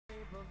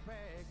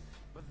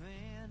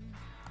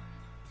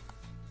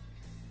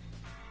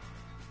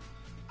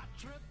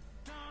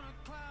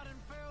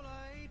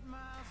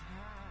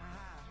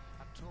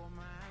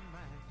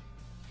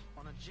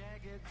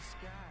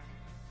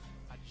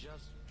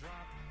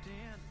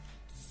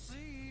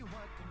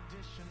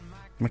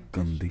My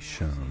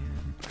condition.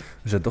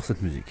 J'adore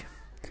cette musique.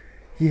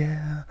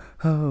 Yeah,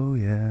 oh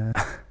yeah.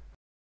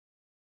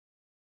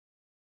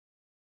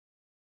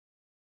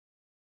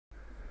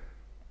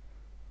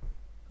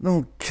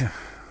 Donc,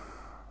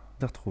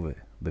 j'ai retrouvé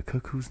The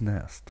Cuckoo's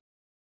Nest.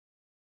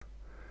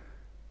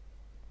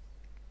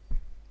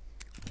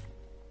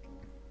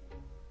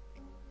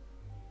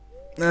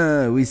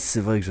 Ah oui,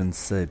 c'est vrai que je ne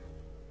sais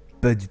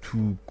pas du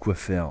tout quoi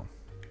faire.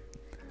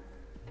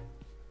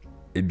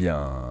 Eh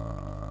bien...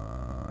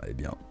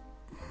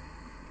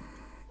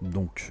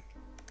 Donc...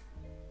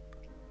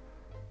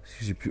 Est-ce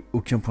que j'ai plus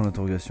aucun point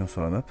d'interrogation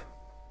sur la map?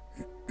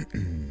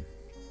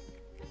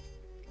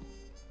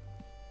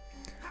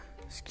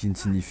 Ce qui ne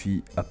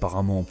signifie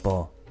apparemment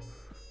pas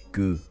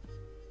que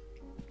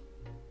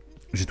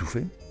j'ai tout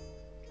fait.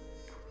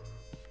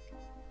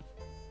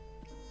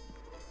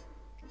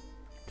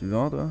 Tu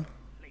verras toi?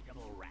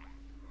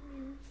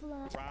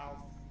 Well,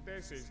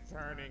 this is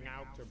turning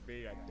out to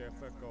be a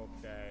difficult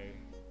day.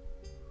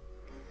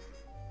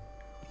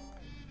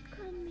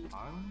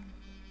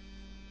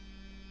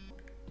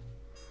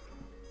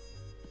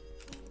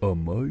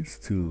 Am I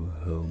still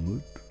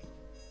Helmut?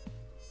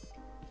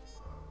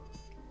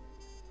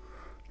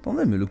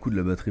 Attendez, mais le coup de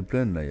la batterie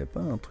pleine, là, y a pas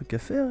un truc à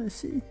faire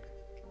ici?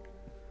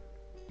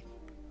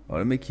 Alors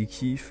le mec il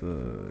kiffe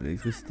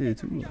l'électricité et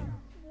tout.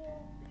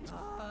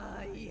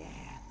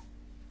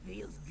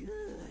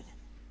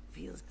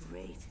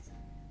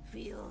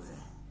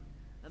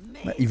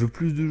 Bah, il veut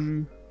plus de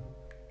jus.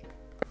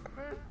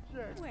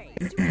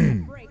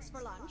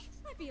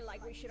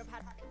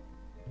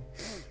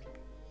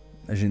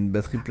 J'ai une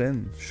batterie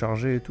pleine,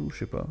 chargée et tout, je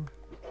sais pas.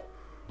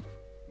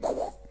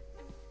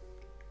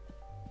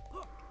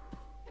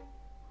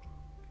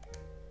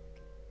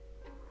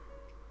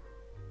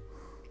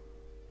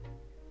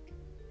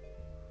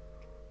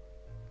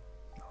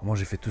 Moi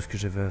j'ai fait tout ce que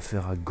j'avais à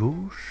faire à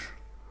gauche.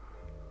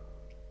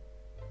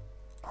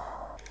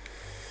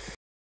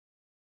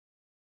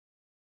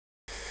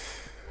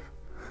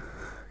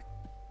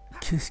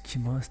 Qu'est-ce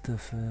qu'il me reste à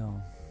faire?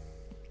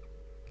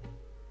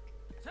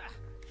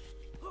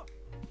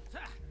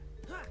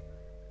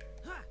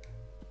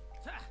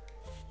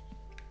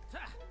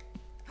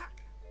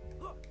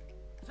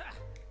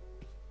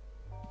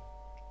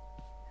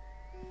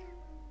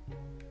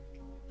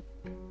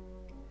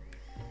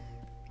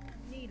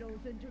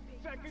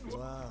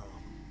 Wow,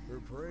 her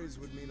praise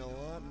would mean a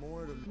lot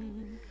more to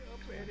me.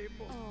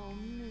 Oh,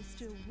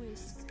 Mr.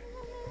 Whisk.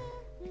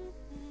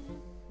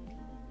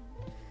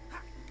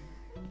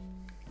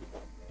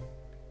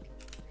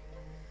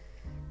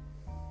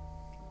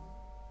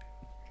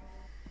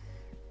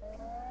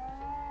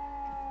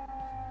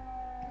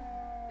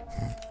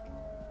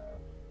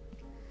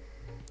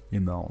 Il est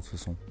marrant ce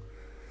son.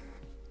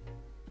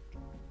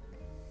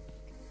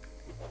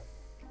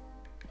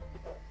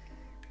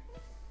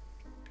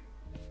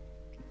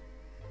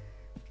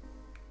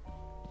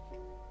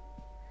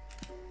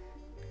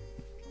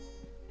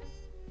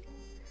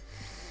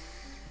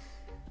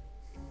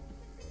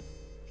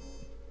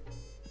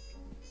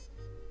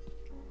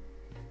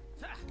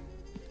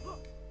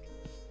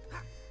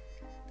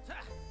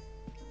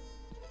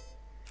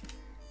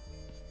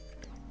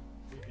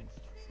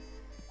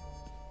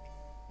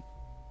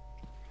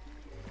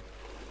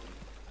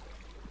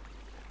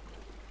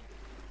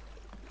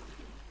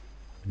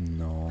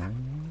 Non.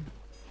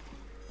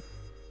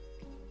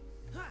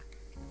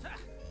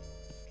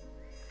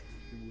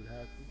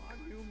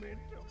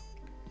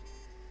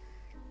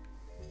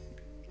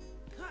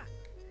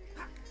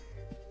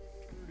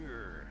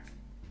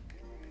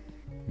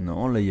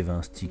 Non, là il y avait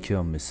un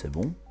sticker mais c'est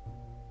bon.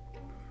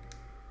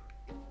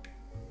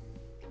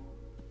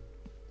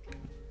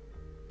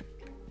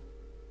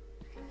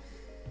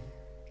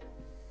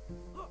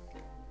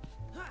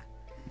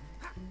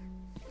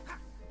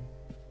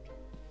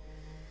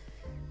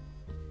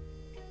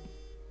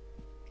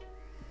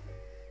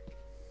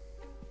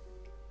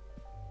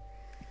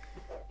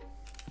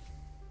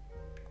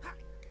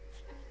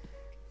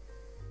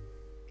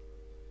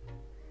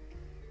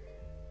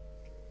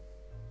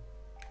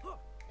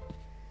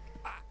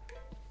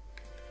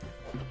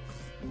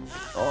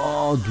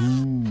 Oh,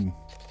 d'où?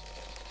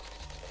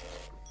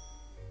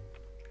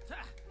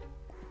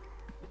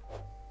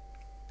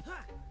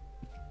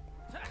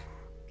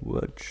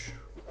 Watch.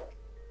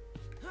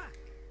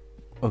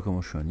 Oh,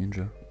 comment je suis un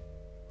ninja.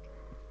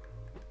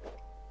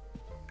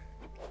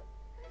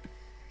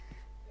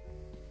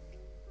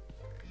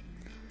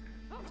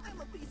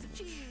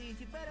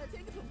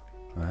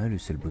 Ouais, lui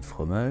c'est le bout de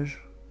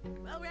fromage.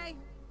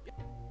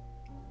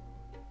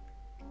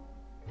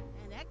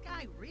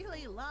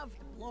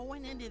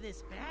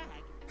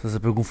 Ça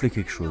peut gonfler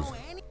quelque chose.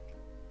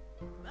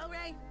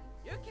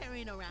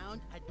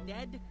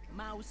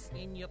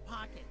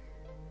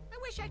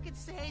 wish I could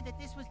say that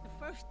this was the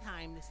first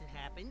time this had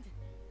happened.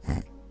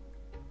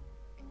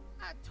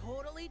 A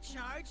totally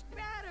charged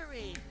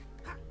battery.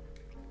 Ha.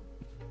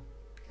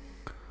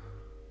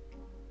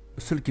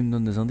 Le seul qui me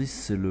donne des indices,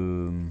 c'est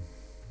le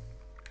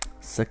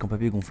sac en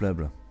papier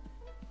gonflable.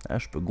 Ah,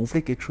 je peux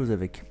gonfler quelque chose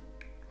avec.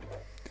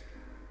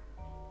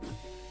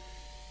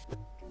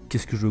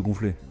 Qu'est-ce que je veux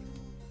gonfler?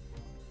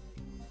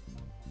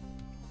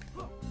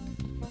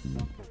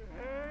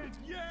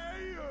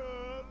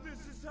 Yeah,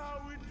 this is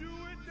how we do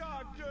it,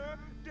 Doctor.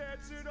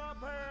 Dance it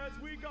up as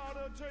we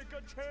gotta take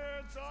a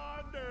chance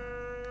on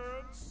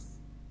dance.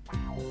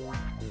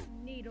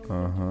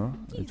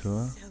 Et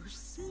toi? So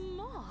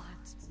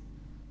smart,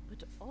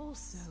 but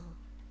also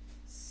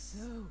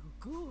so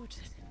good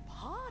at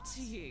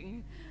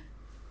partying.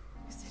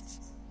 Is it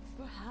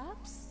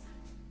perhaps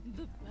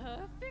the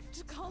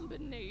perfect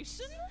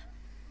combination?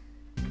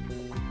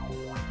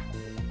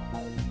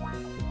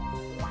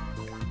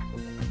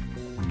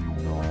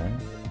 Non.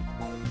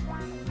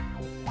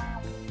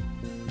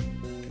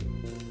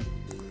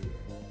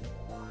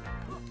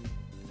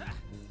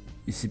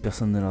 Ici,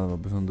 personne n'a l'air d'avoir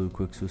besoin de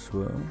quoi que ce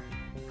soit.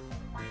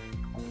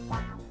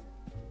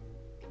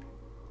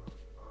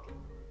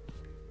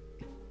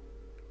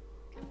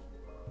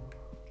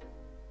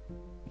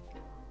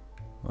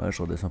 Ouais,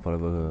 je redescends par la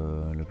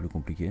voie la plus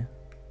compliquée.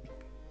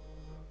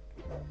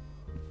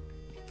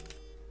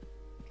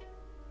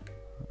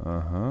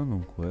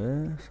 Donc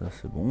ouais, ça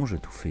c'est bon, j'ai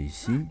tout fait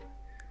ici.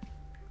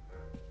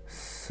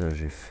 Ça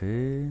j'ai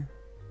fait.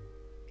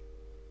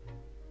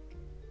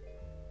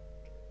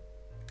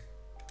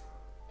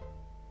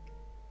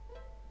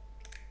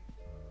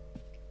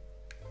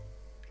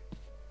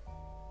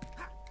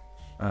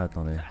 Ah,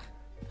 attendez.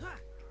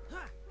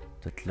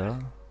 Peut-être là.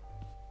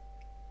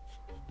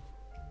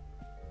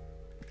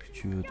 Qu'est-ce que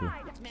tu veux, toi?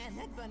 Man,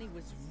 that bunny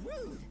was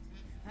rude.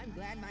 I'm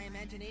glad my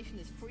imagination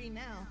is free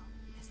now,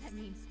 because that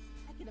means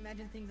I can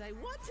imagine things I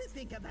want to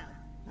think about.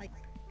 Like,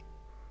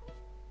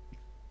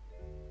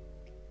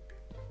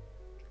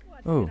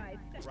 Oh,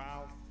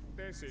 Ralph,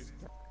 this is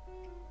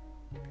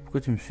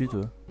pourquoi tu me suis,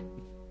 toi?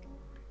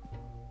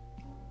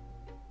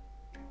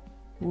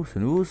 Oh, c'est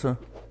nouveau, ça.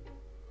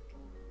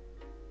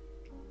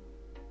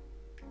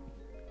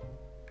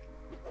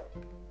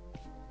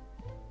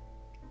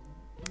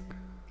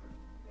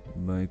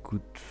 Bah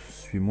écoute,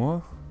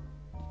 suis-moi.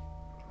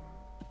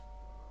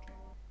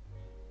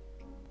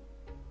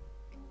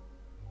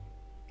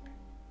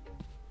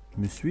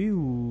 Il me suit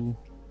ou...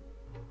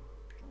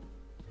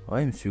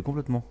 Ouais, il me suit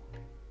complètement.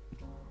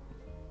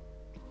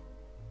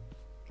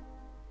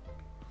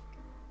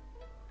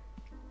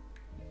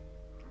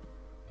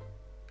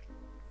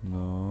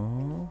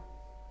 Non.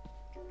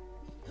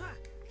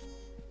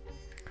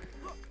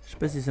 Je sais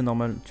pas si c'est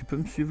normal. Tu peux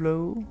me suivre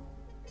là-haut?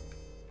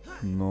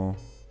 Non.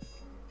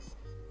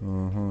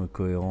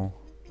 Cohérent.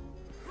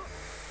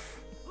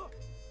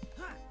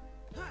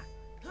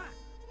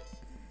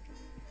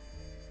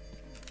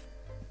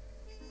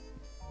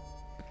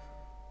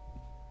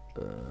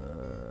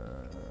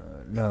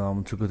 Là,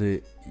 de ce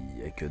côté, il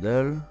n'y a que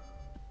dalle.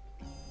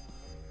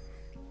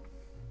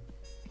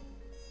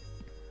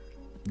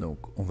 Donc,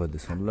 on va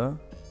descendre là.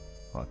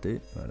 Raté,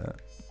 voilà.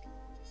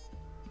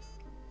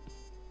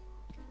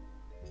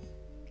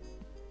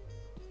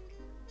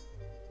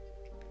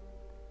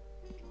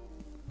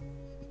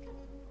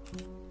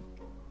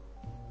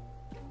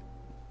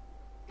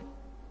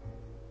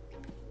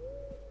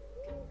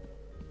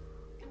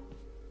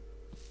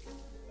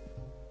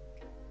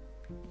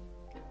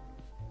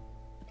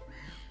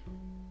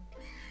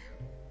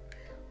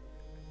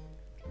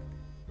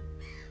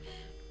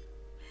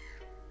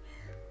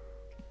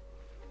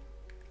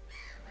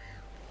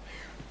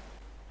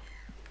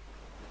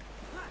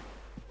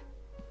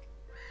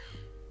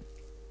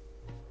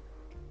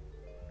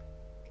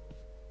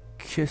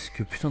 Qu'est-ce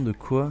que putain de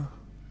quoi?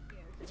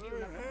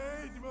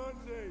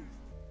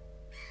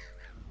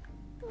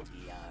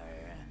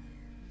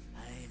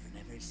 I've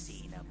never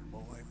seen a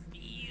more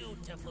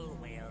beautiful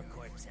whale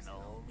corpse in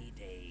all me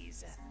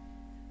days.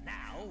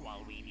 Now,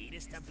 all we need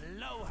is to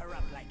blow her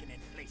up like an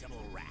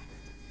inflatable raft.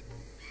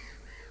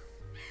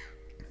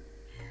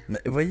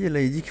 Mais voyez,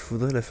 là il dit qu'il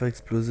faudrait la faire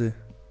exploser.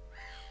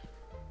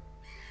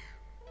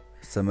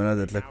 Ça m'a l'air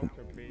d'être là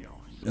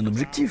un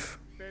objectif.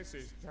 This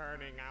is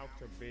turning out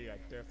to be a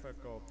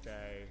difficult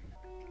day.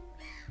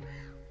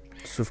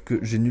 Sauf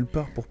que j'ai nulle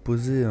part pour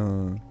poser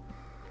un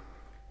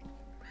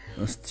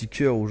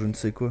sticker ou je ne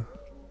sais quoi.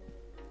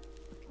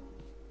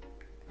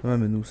 Ouais,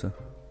 mais nous ça.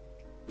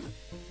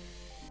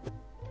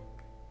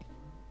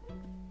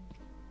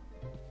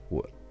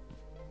 Ouais.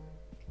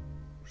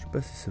 Je sais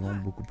pas si c'est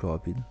vraiment beaucoup plus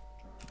rapide.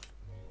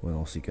 Ouais,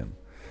 non, si quand même.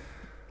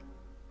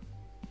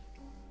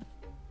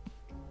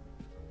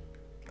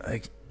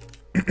 Avec...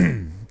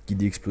 Qui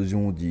dit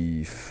explosion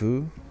dit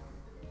feu.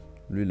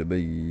 Lui là-bas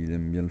il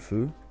aime bien le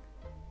feu.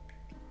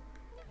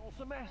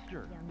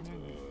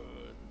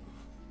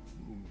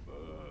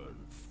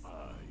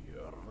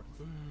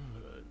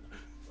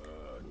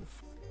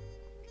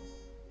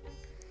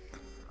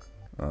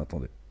 Ah,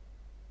 attendez.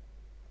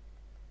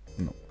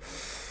 Non.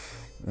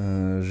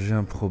 J'ai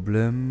un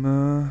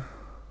problème.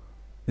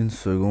 Une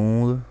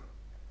seconde.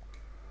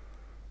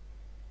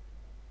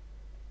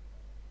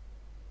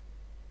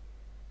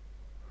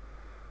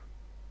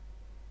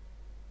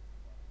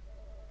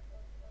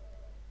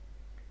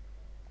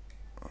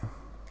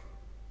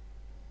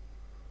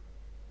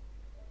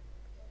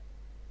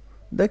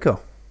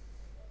 D'accord.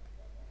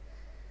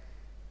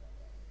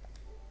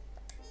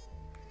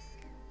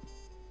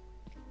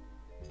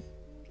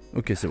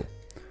 Ok, c'est bon.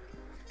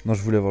 Non,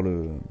 je voulais avoir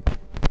le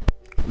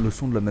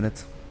son de la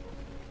manette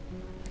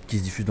qui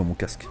se diffuse dans mon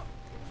casque,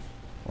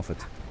 en fait.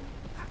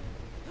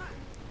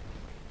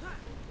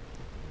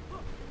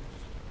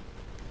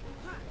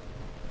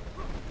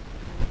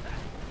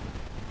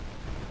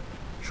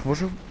 Je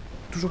comprends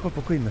toujours pas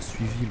pourquoi il m'a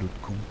suivi,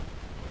 l'autre con.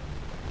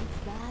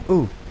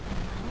 Oh!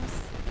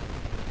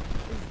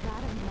 Is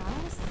that a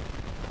mouse?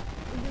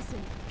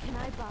 Listen, can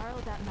I borrow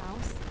that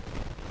mouse?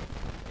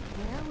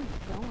 Where are we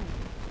going?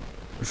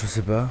 Je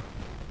sais pas.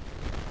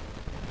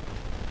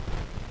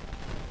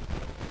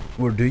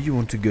 Where do you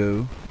want to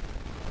go?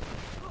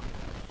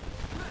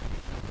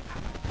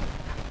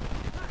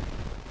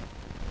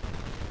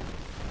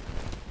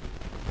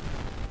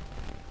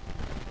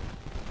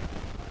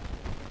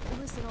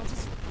 Listen, I'll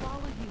just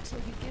follow you till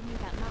you give me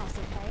that mouse,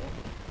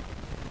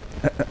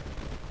 okay?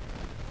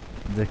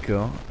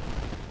 D'accord.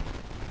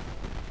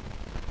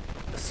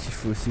 Est-ce qu'il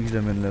faut aussi que je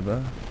l'amène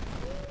là-bas?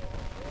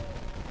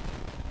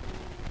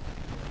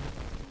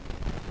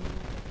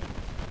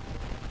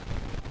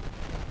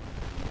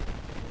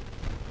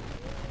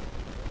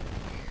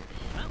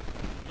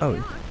 Ah oui.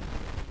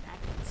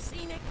 That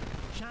scenic,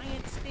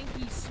 giant,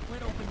 stinky,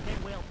 split open dead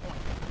whale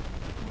point.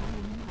 Oh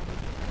my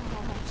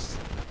gosh.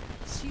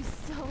 She's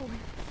so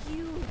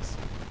huge.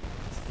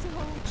 So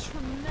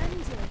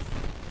tremendous.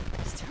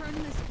 Turn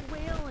this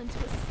whale into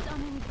a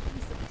stunning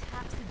piece of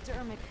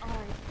taxidermic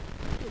art.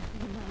 It'd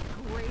be my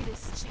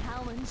greatest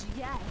challenge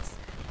yet.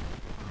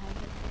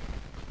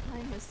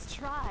 I must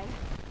try.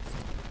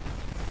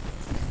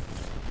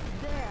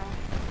 There.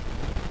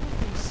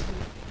 Isn't she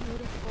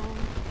beautiful?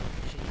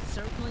 She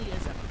certainly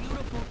is a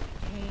beautiful,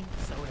 decaying,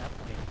 sewed-up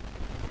whale.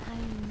 I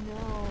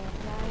know,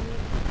 right?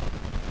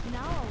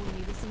 Now all we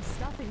need is some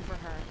stuffing for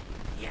her.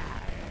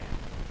 Yarr,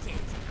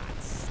 tis not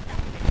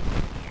stuffing.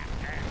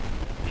 Yarr.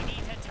 We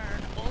need to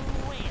turn old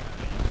whale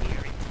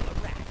here into a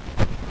rat.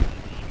 We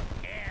need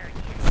air,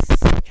 you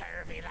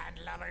scurvy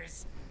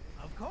landlubbers.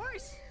 Of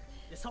course.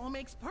 This all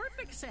makes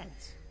perfect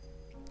sense.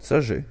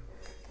 Ça j'ai.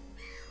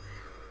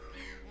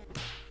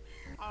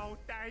 Oh,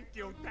 thank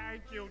you,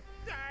 thank you,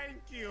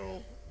 thank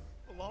you.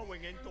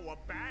 Blowing into a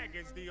bag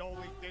is the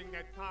only thing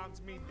that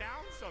calms me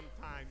down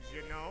sometimes,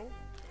 you know?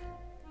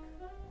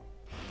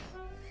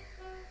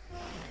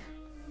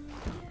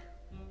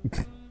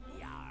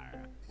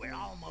 Yarr, we're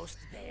almost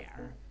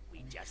there.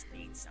 We just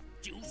need some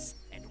juice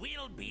and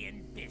we'll be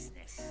in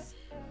business.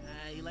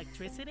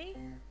 Electricity?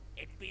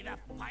 It'd be the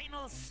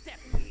final step,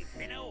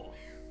 you know.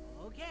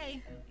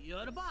 Okay,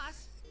 you're the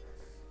boss.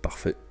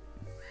 Parfait.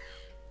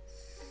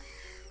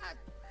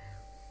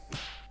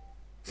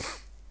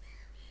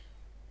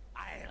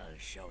 I'll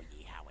show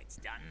ye how it's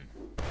done.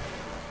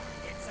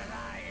 It's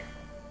alive!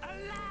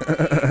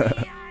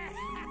 Alive!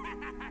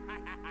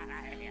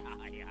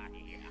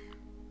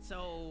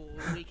 So,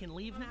 we can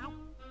leave now?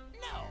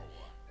 No.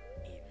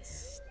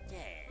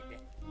 Instead,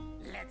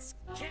 let's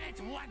kill it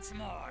once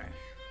more.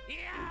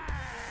 Yeah!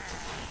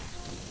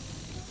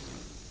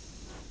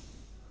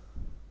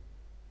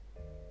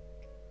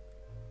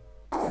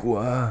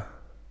 Quoi?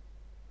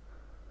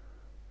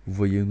 Vous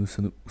voyez où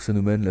ça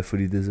nous mène, la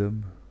folie des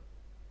hommes?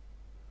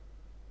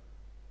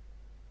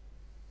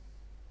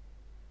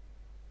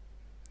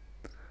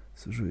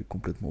 Ce jeu est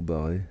complètement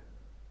barré.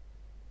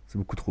 C'est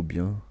beaucoup trop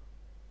bien.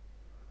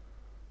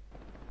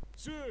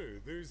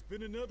 Sir, there's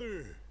been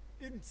another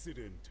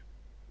incident.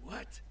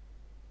 What?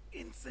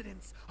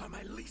 Incidents are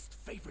my least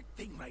favorite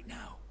thing right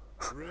now.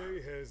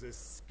 Ray has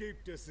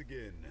escaped us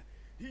again.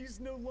 He's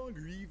no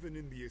longer even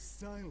in the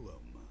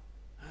asylum.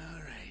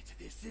 Alright,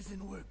 this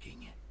isn't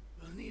working.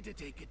 We'll need to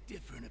take a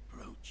different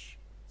approach.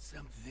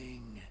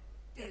 Something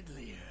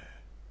deadlier.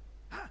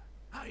 Ha!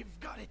 I've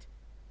got it!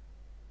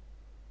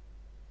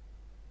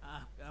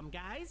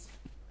 Guys?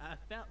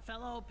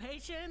 Fellow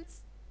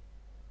patients?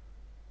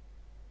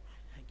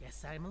 I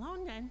guess I'm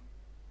alone then.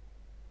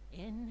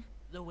 In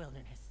the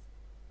wilderness.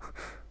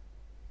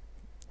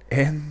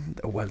 In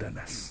the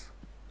wilderness.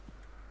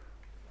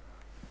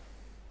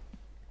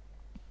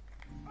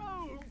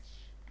 One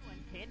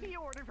can't be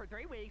ordered for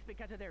 3 weeks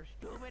because of their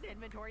stupid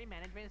inventory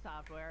management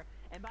software.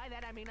 And by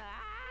that I mean,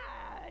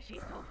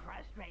 she's so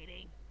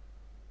frustrating.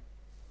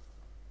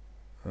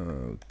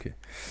 Ok.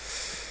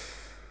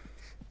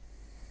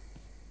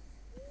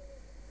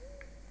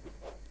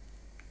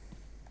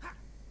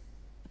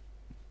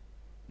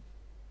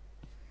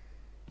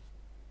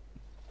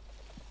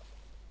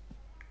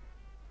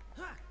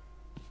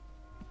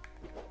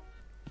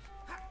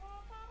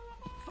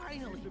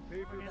 Finally,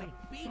 we're gonna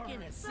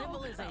beacon a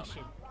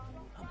civilization.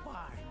 A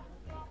bar.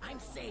 I'm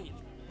saved.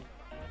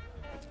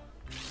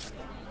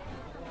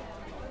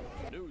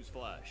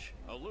 Newsflash.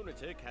 A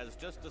lunatic has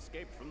just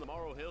escaped from the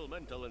Morrow Hill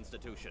Mental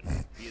Institution.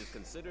 He is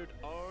considered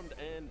armed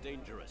and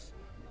dangerous.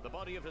 The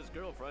body of his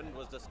girlfriend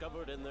was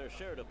discovered in their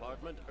shared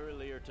apartment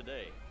earlier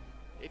today.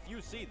 If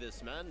you see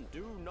this man,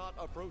 do not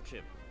approach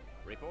him.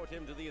 Report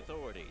him to the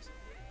authorities.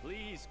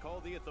 Please call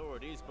the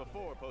authorities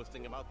before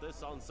posting about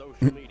this on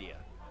social media.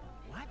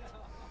 What?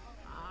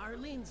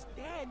 Arlene's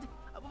dead?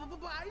 But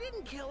I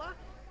didn't kill her.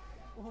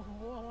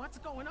 What's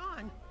going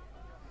on?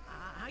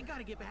 I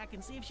gotta get back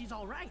and see if she's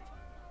all right.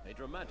 A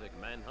dramatic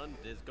manhunt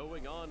is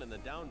going on in the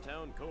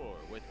downtown core,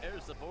 with air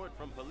support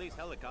from police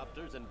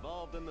helicopters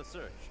involved in the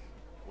search.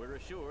 We're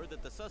assured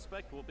that the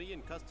suspect will be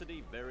in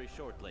custody very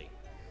shortly.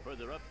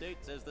 Further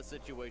updates as the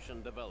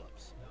situation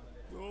develops.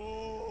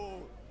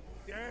 Oh,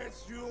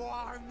 there's you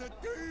on the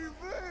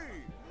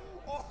TV!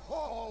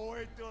 Oh,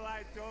 wait till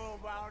I tell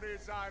about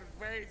this on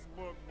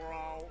Facebook,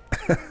 bro.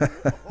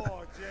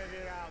 Oh, check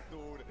it out,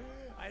 dude.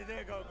 I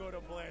think I'll go to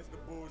blast the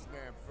booze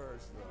man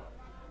first, though.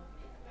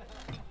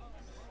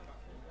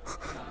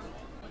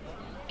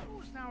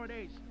 Who's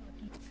nowadays?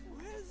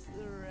 Where's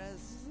the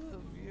rest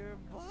of your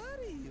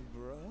body,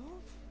 bro?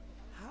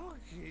 How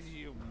can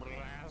you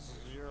blast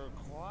your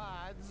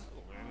quads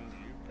when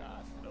you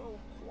got no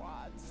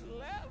quads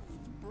left,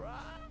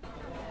 bruh?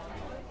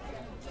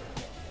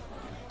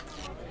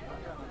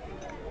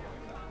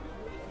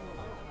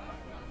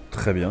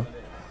 Très bien.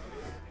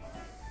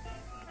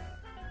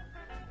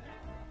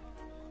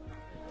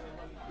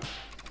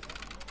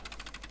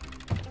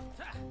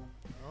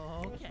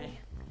 Okay.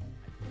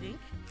 I think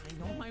I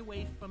know my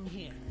way from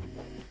here.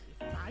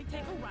 If I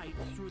take a right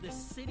through the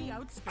city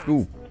outskirts,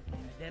 Ooh.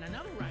 then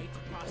another right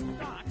across the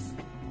docks,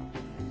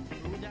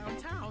 through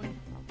downtown,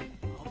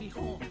 I'll be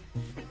home.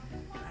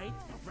 Right?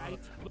 Why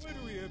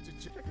do we have to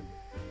check?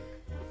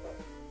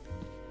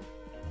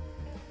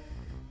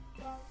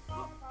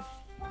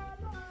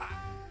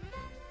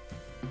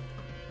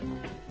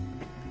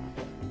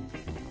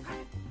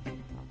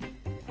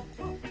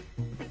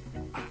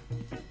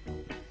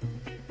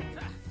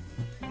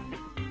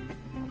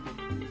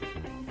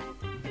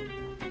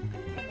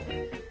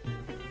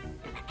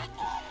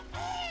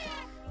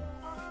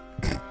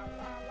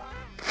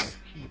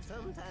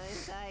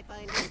 Sometimes I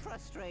find it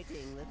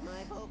frustrating that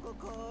my vocal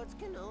cords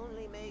can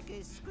only make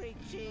a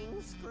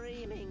screeching,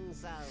 screaming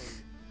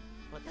sound.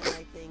 But then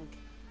I think,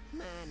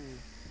 man,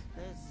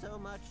 there's so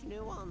much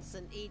nuance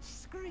in each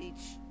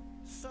screech,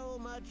 so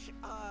much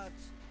art.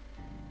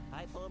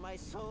 I pour my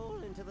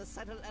soul into the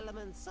subtle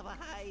elements of a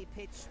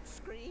high-pitched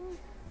scream,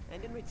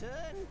 and in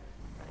return,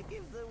 I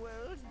give the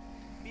world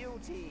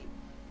beauty.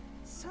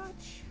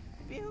 Such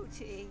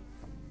beauty.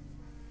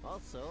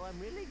 Also, I'm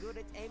really good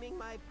at aiming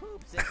my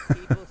poops at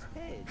people's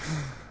heads.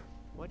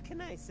 What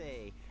can I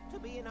say? To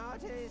be an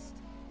artist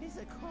is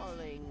a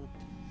calling.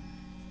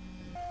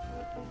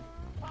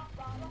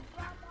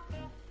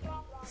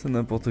 C'est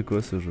n'importe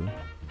quoi ce jeu.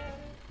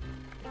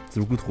 C'est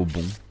beaucoup trop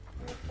bon.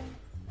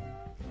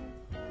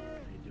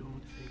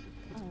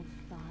 Oh,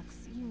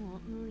 Fox, you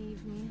won't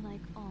leave me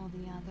like all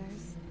the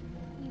others.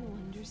 You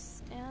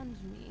understand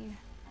me.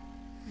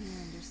 You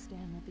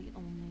understand that the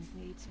only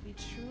way to be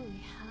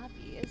truly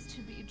happy is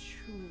to be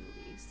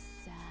truly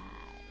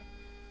sad.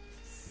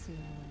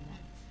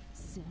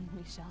 Soon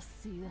we shall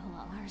seal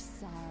our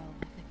sorrow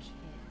with a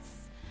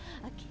kiss.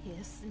 A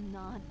kiss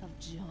not of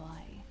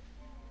joy,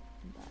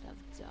 but of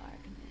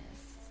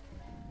darkness.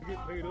 You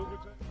get paid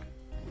overtime?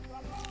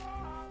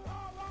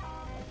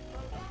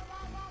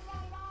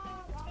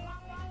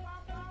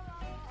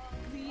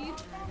 Leave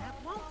that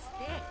won't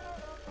stick.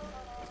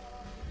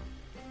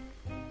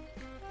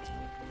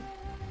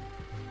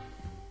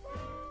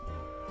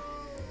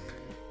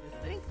 I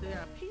think there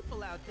are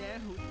people out there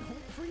who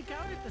don't freak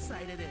out at the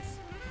sight of this.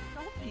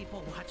 Don't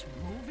people watch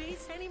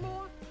movies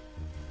anymore?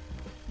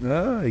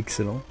 Ah,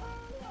 excellent.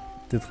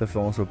 Petite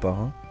référence au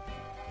parrain.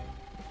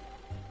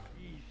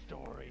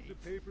 The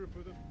paper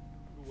for the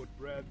what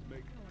Brad's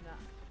making.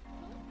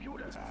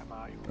 Am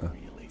I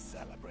really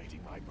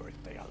celebrating my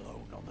birthday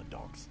alone on the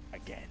docks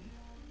again?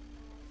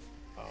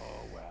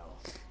 Oh well,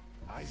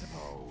 I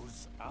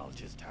suppose I'll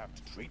just have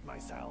to treat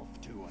myself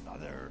to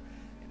another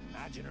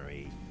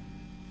imaginary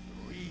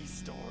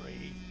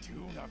 3-story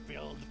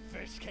tuna-filled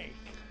fish cake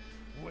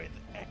with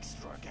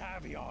extra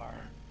caviar.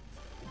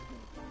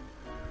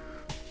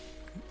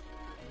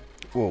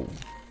 Wow.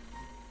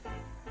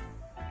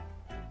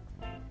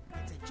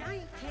 It's a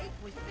giant cake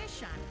with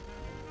fish on it.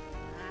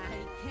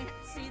 I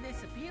can't see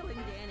this appealing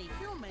to any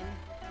human.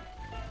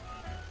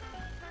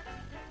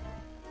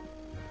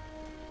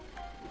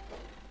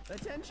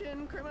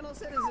 Attention, criminal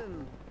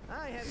citizen!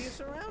 I have you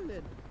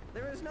surrounded.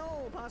 There is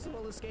no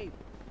possible escape.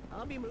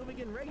 I'll be moving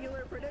in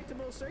regular,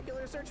 predictable,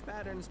 circular search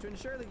patterns to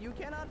ensure that you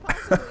cannot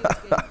possibly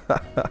escape.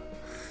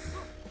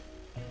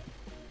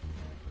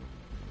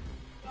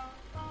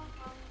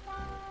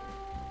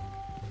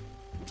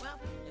 Well,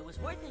 it was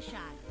worth a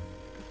shot.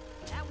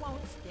 That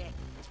won't stick.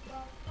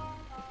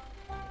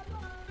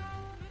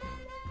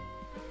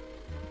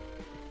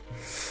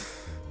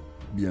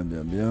 Bien,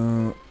 bien,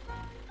 bien.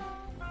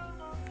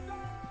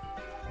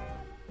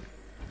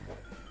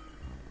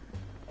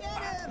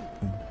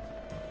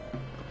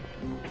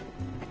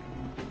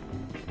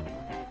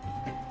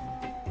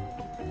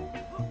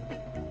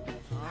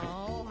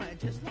 Oh, I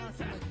just lost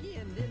him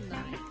again, didn't I?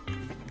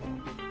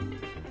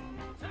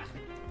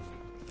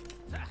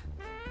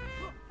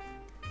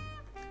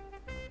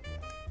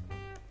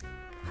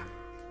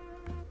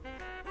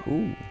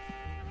 Ooh.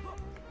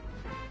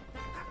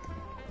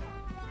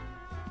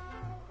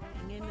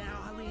 Hang in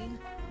now, Helene.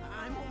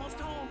 I'm almost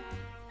home.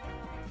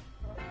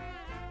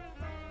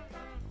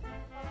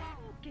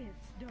 Focus,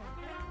 Dora.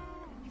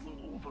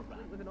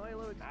 Overrun. With an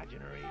oil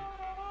Imaginary.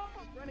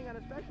 running on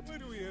a special. Why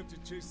do we have to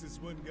chase this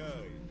one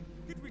guy?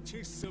 Could we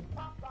chase some...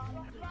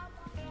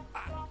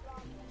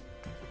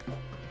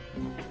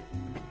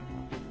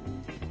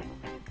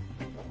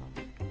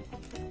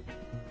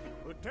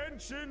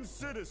 Attention,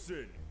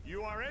 citizen.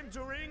 You are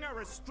entering a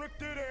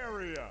restricted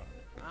area.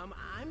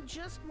 I'm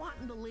just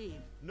wanting to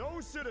leave.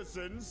 No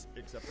citizens,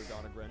 except for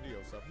Donna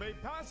Grandiosa, may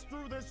pass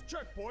through this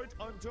checkpoint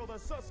until the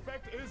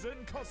suspect is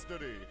in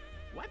custody.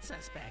 What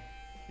suspect?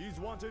 He's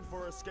wanted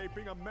for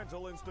escaping a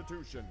mental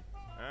institution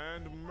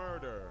and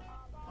murder.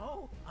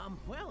 Oh,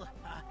 well,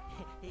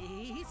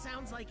 he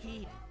sounds like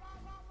he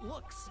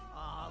looks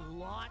a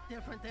lot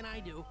different than I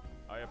do.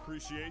 I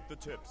appreciate the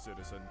tip,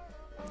 citizen.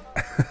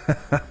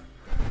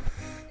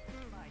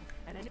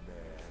 And I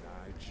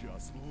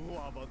just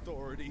love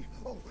authority.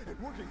 Oh, and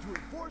working to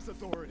enforce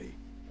authority.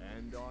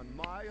 And on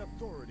my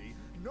authority,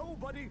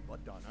 nobody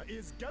but Donna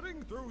is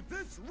getting through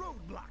this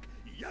roadblock.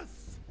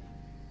 Yes!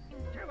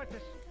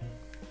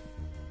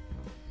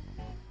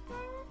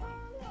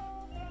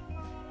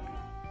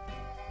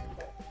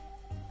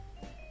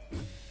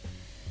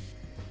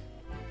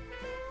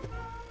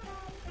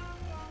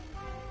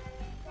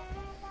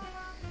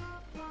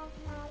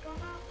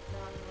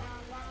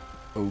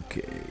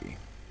 Okay.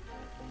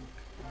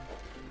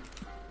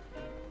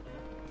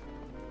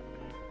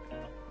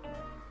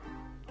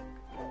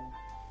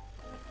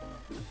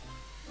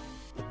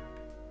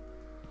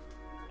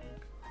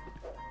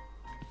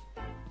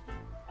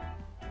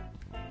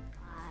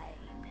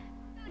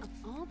 Of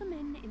all the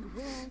men in the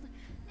world,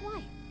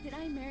 why did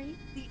I marry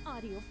the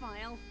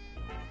audiophile?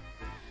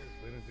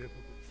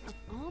 Of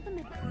all the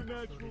men...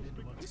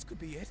 This could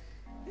be it.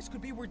 This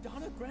could be where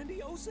Donna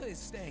Grandiosa is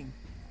staying.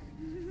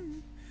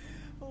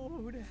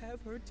 Oh, to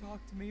have her talk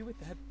to me with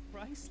that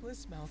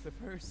priceless mouth of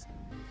hers.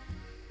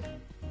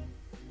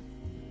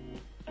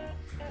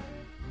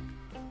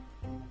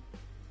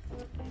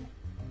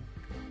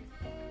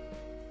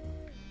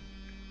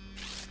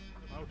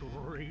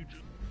 Outrageous.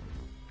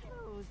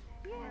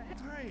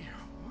 Hey,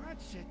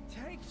 what's it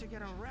take to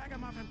get a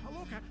ragamuffin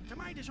palooka to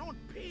mind his own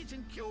P's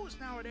and Q's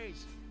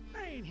nowadays?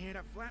 I ain't here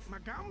to flap my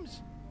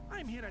gums.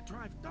 I'm here to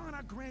drive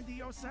Donna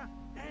Grandiosa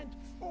and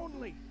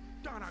only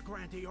Donna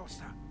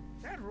Grandiosa.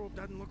 That robe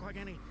doesn't look like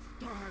any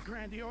Donna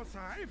Grandiosa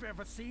I've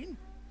ever seen.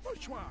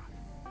 Bourgeois.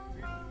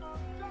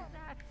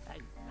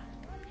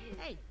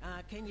 Hey,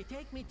 can you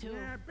take me to...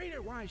 Yeah, beat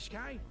it, wise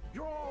guy.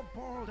 You're all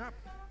balled up.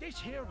 This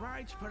here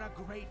ride's for the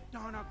great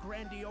Donna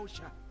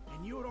Grandiosa,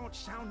 and you don't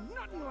sound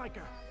nothing like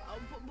her. Oh,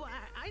 but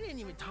I didn't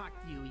even talk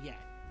to you yet.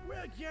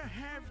 Well, you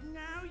have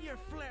now, you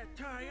flat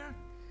tire.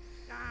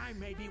 I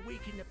may be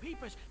weak in the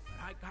peepers, but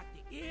I got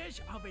the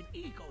ears of an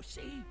eagle,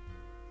 see?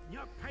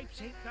 Your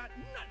pipes ain't got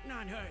nothing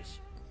on hers.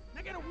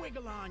 Now get a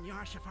wiggle on, you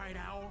ossified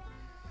owl.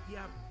 You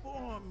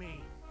bore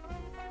me.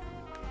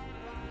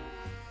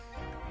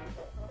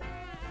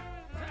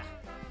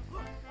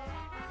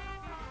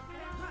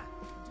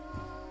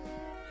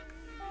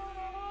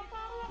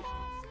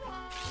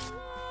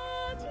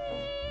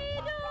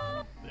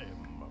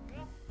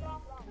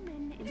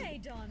 Hey,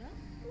 Donna,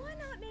 why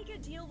not make a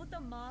deal with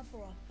the mob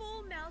for a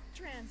full mouth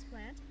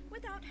transplant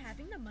without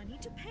having the money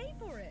to pay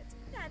for it?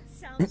 That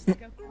sounds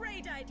like a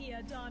great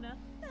idea, Donna.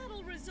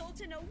 That'll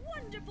result in a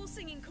wonderful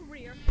singing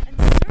career, and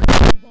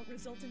certainly won't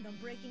result in them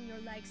breaking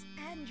your legs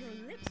and your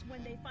lips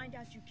when they find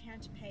out you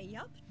can't pay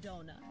up,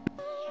 Donna.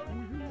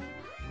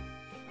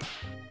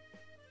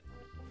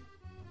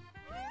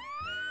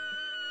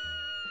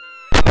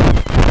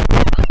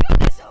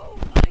 Oh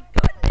my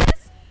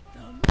goodness!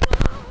 The mom!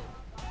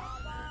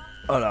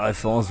 Oh, la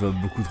référence va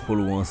beaucoup trop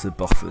loin, c'est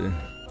parfait.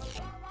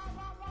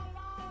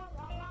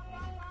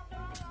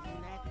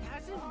 That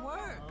doesn't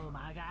work. Oh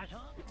my gosh.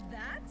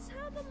 That's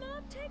how the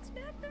mob takes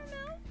back their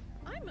mouth?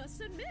 I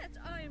must admit,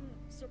 I'm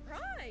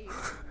surprised.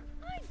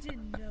 I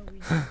didn't know we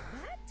had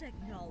that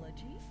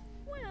technology.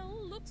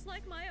 Well, looks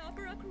like my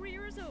opera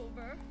career is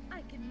over.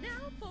 I can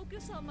now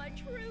focus on my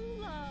true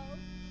love,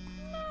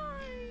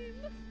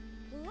 mime.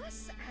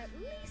 Plus, at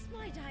least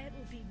my diet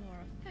will be more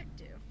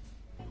effective.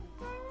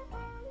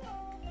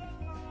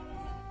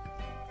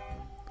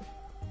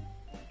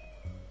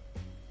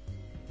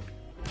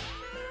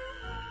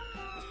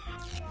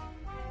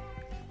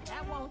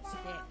 That won't stick.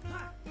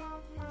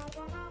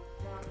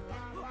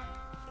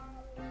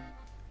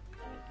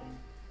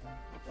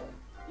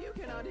 You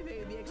cannot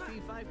evade the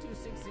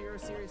XP5260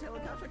 series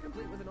helicopter,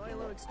 complete with an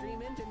oil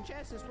extreme engine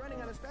chassis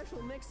running on a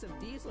special mix of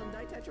diesel and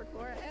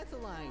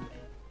ditetrachloroethylene.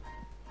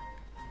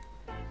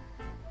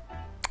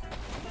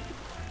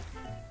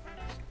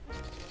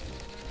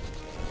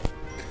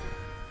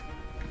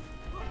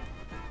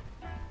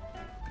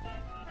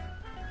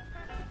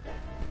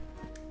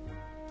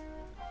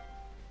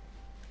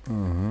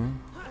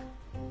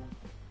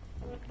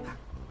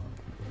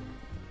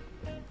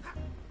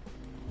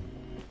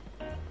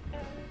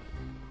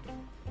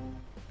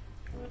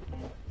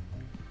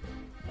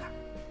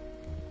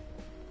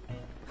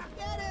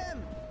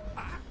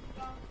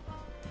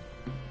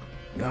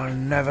 You'll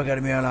never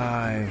get me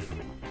alive.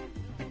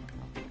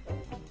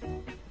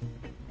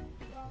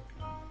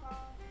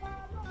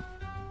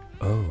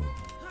 Oh.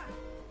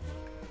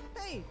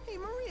 Hey,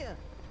 Maria!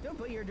 Don't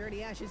put your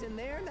dirty ashes in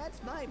there.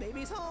 That's my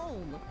baby's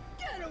home.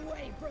 Get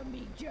away from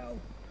me, Joe.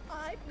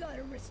 I've got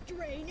a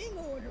restraining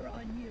order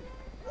on you.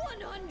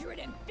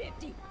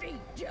 150 feet,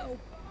 Joe.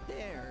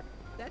 There.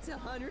 That's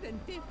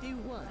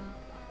 151.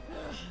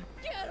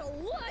 Get a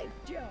life,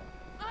 Joe.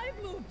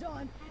 I've moved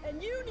on,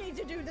 and you need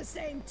to do the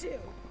same too.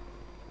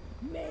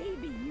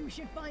 Maybe you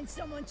should find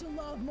someone to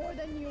love more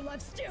than you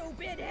love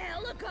stupid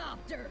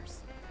helicopters.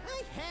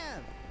 I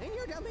have, and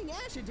you're dumping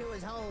ash into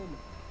his home.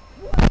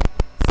 What?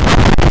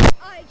 Sorry,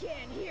 I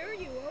can't hear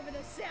you over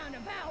the sound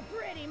of how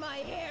pretty my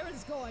hair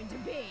is going to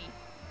be.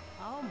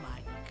 Oh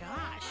my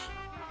gosh.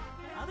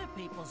 Other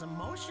people's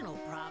emotional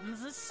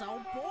problems is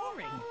so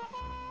boring.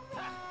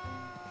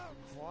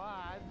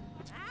 What?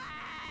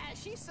 Ah,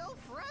 she's so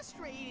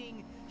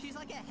frustrating. She's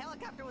like a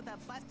helicopter with a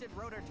busted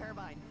rotor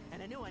turbine.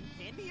 And a new one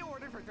can't be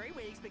ordered for 3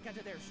 weeks because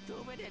of their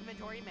stupid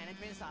inventory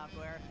management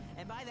software.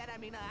 And by that I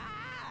mean,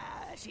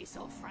 she's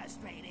so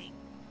frustrating.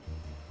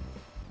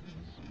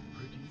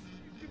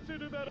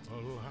 Consider that.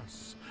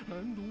 Alas,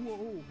 and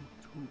woe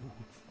too.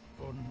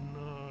 For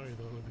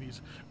neither of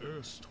these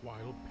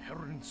erstwhile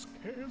parents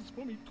cares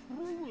for me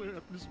truly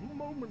at this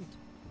moment.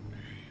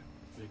 Nay,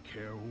 they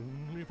care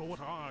only for what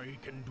I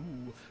can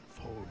do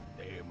for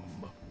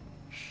them.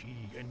 She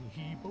and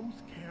he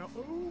both care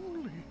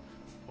only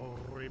for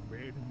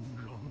revenge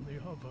on the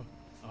other.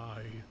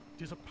 Aye,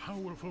 'tis a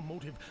powerful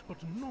motive,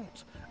 but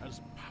not as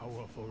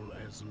powerful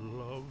as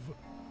love.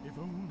 If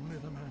only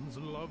the man's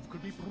love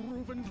could be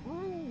proven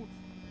true.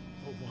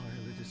 For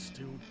while it is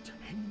still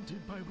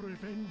tainted by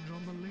revenge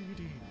on the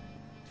lady,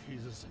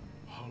 'tis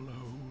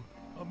hollow,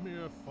 a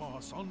mere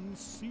farce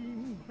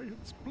unseen by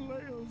its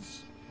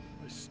players.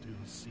 I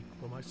still seek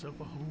for myself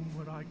a home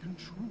where I can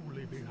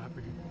truly be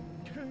happy,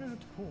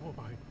 cared for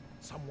by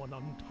someone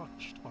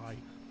untouched by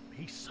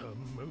baser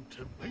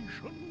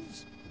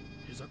motivations.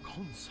 'Tis a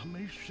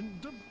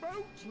consummation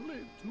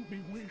devoutly to be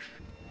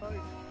wished.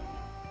 I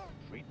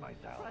treat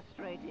myself.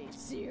 Frustrating.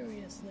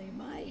 Seriously,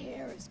 my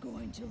hair is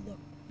going to look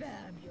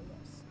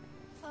fabulous.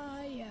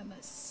 I am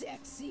a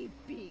sexy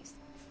beast,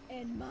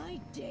 and my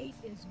date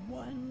is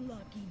one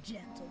lucky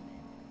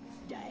gentleman.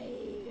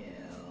 Damn.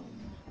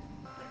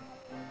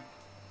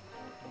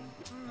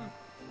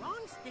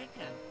 Wrong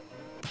sticker.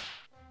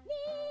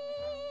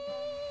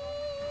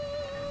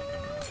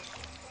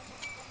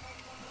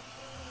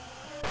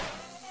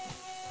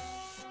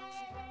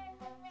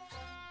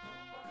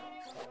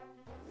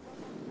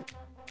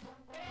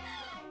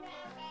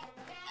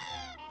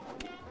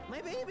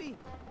 My baby!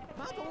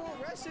 Papa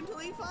won't rest until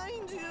he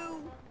finds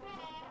you!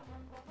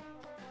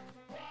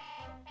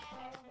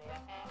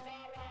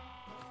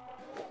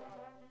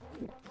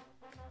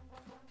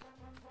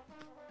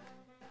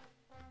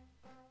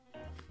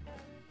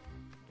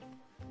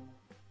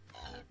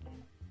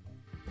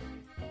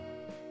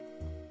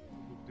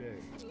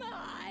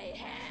 My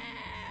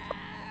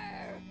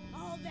hair!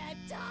 All that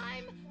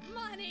time,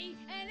 money,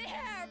 and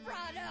hair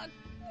product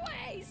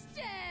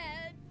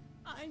wasted!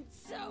 I'm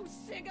so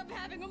sick of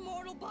having a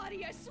mortal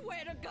body, I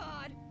swear to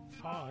God!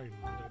 Fine.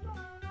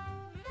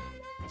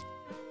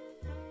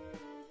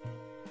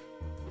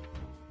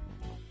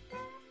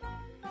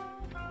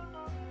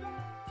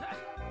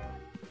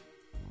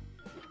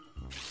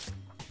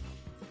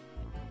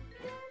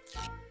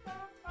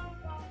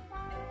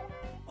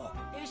 Oh,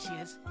 there she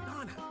is,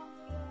 Donna.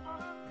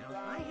 Now, if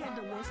I had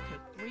to list her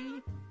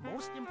 3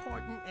 most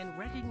important and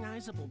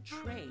recognizable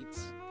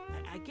traits,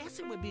 I guess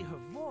it would be her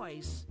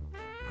voice,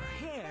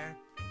 her hair,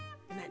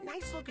 and that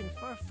nice-looking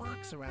fur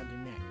fox around her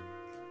neck.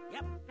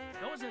 Yep,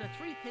 those are the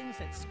 3 things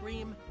that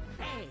scream,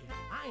 hey,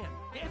 I am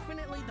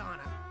definitely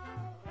Donna.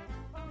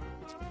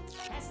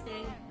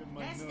 Testing,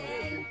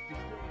 testing.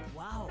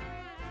 Wow,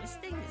 this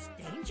thing is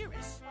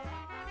dangerous.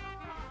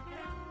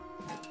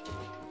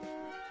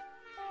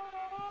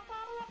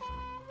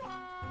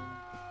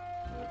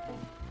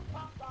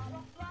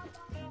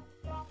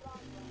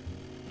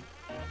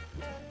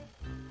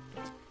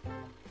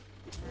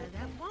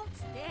 That won't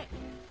stick.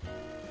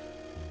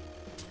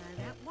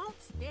 That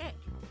won't stick.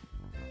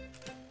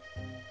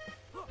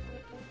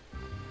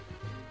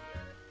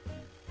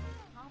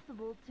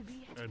 Possible to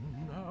be.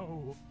 And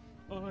now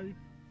I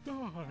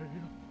die.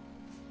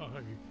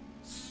 I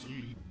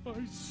sleep.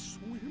 I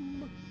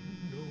swim.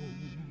 No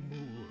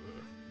more.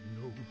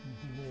 No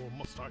more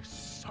must I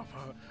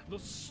suffer the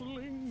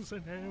slings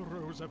and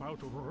arrows of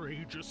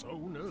outrageous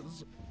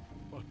owners,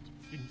 but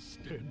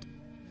instead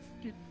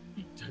get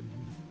eaten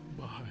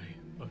by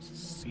a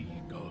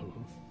seagull.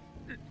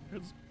 It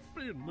has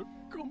been a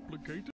complicated